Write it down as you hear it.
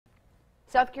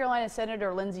South Carolina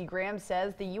Senator Lindsey Graham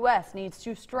says the U.S. needs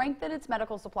to strengthen its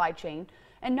medical supply chain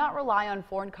and not rely on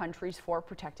foreign countries for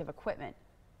protective equipment.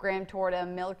 Graham toured a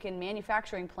milk and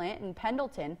manufacturing plant in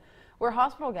Pendleton where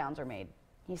hospital gowns are made.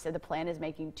 He said the plant is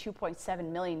making 2.7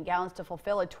 million gowns to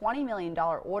fulfill a $20 million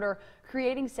order,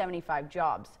 creating 75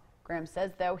 jobs. Graham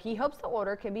says, though, he hopes the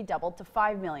order can be doubled to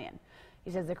 5 million.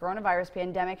 He says the coronavirus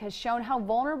pandemic has shown how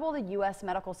vulnerable the U.S.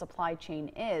 medical supply chain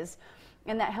is,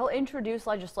 and that he'll introduce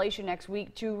legislation next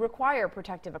week to require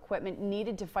protective equipment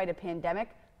needed to fight a pandemic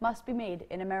must be made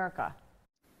in America.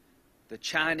 The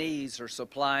Chinese are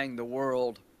supplying the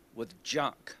world with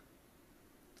junk.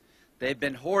 They've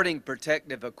been hoarding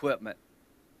protective equipment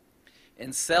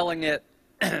and selling it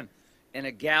in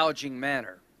a gouging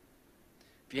manner.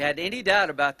 If you had any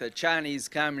doubt about the Chinese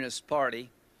Communist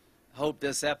Party, I hope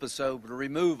this episode will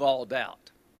remove all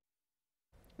doubt.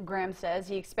 Graham says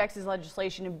he expects his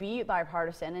legislation to be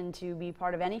bipartisan and to be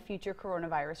part of any future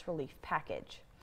coronavirus relief package.